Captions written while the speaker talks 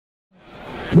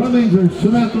Drumming for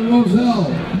Samantha Roselle,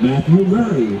 Matthew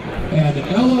Murray, and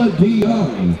Ella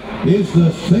DeYoung is the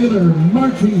Sailor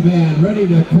Marching Band, ready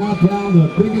to count down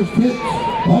the biggest hits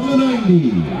of the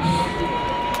 90s.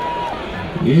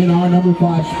 In our number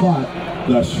 5 spot,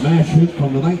 the smash hit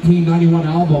from the 1991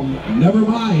 album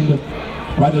Nevermind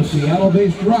by the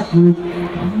Seattle-based rock group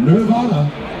Nirvana,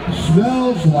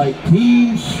 Smells Like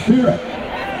Teen Spirit.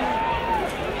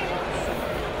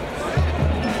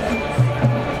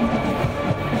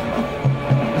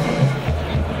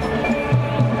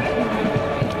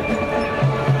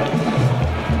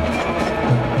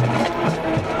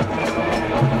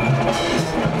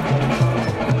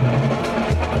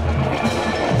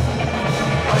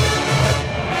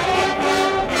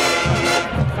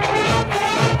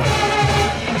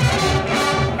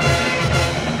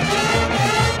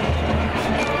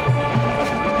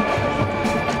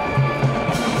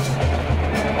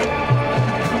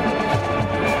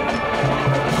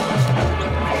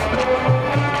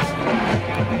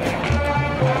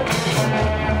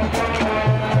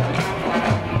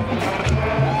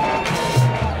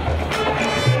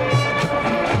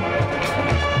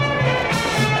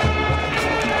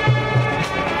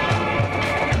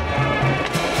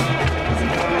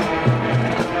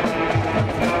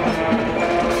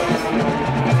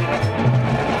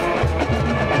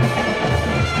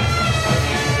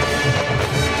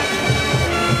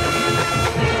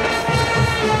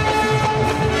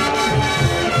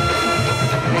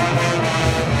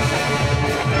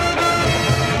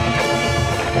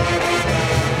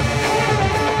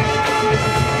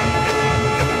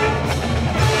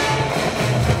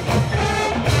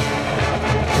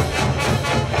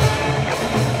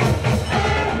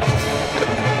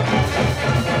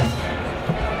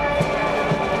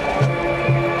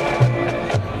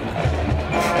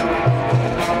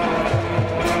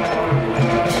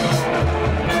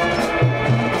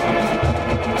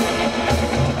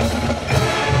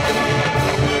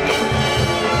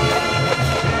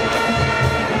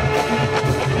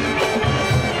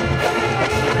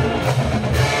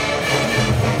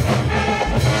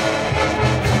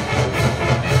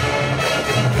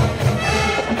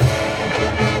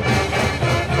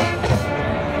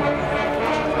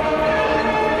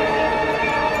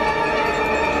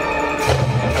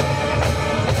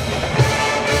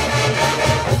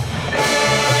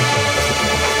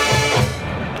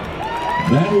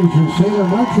 That is your Sailor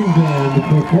Marching Band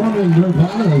performing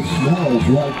Nirvana's Smells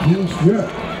Like Teen Spirit,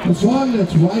 a song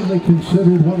that's widely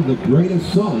considered one of the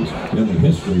greatest songs in the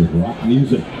history of rock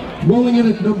music. Rolling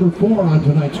in at number 4 on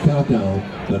tonight's countdown,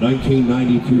 the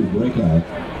 1992 breakout,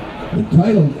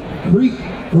 entitled Creep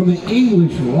from the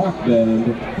English rock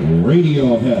band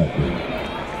Radiohead.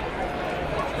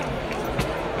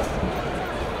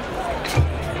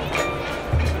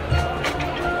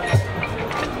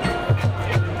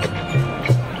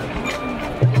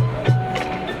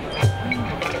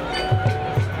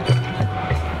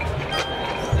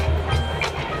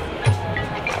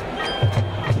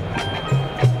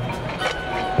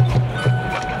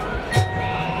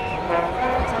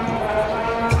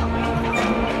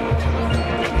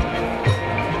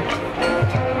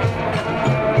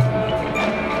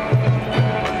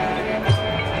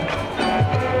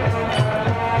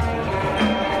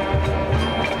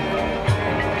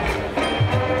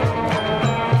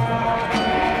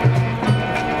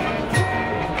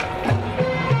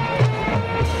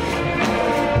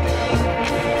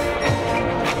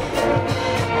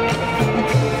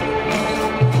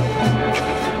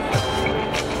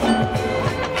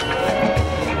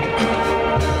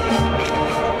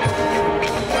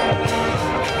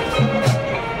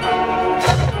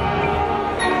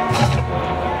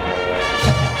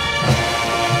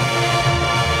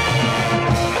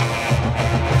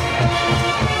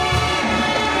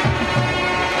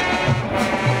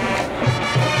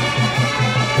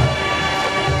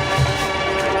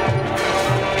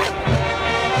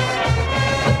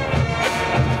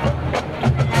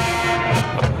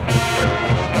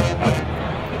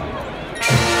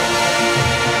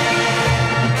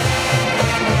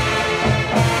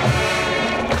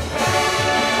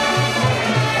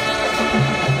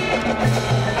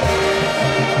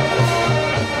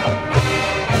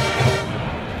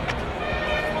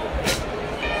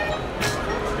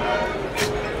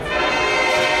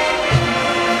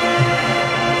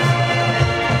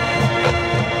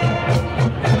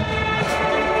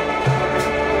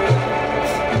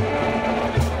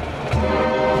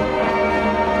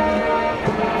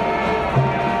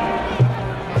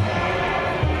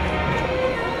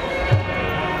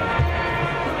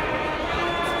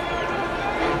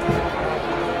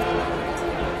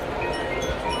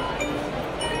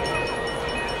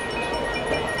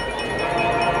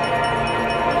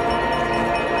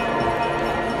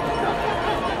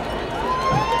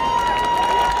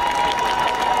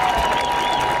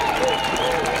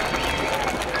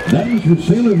 your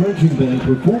Sailor Marching Band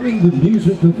performing the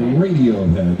music of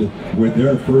Radiohead with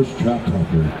their first chart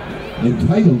topper,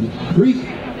 entitled Creek.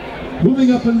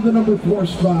 Moving up into the number 4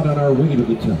 spot on our way to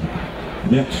the top.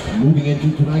 Next, moving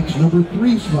into tonight's number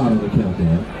 3 spot on the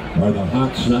countdown are the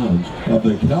hot sounds of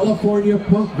the California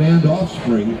punk band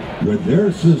Offspring with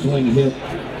their sizzling hit,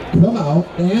 Come Out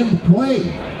and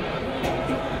Play.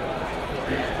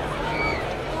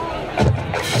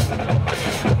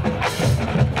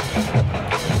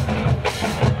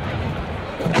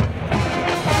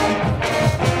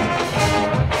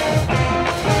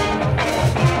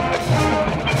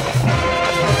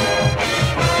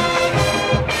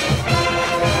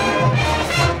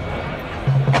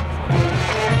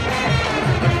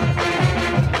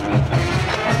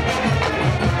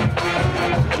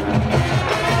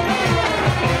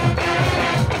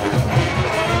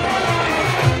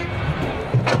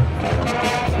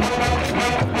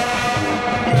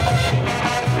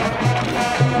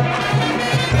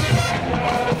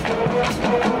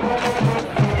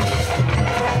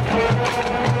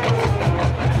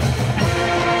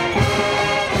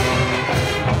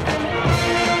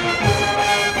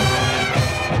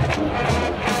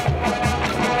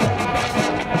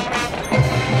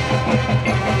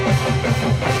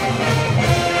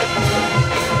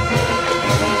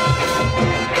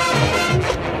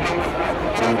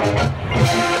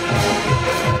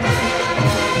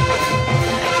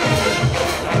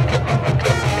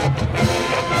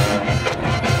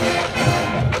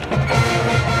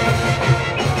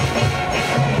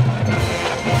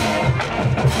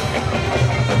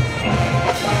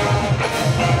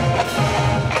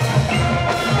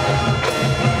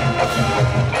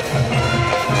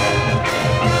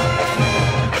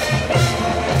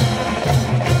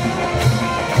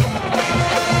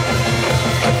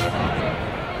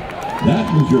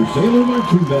 That was your Sailor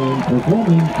Marching Band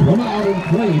performing Come Out and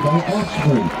Play by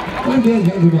Offspring. I'm Dan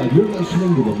Hagerman. You're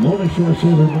listening to the Montage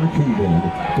Sailor Marching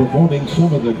Band performing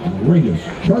some of the greatest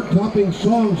chart-topping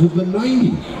songs of the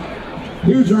 90s.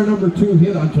 Here's our number 2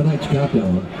 hit on tonight's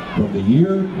countdown from the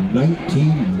year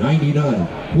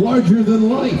 1999, Larger Than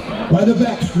Life by the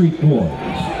Backstreet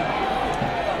Boys.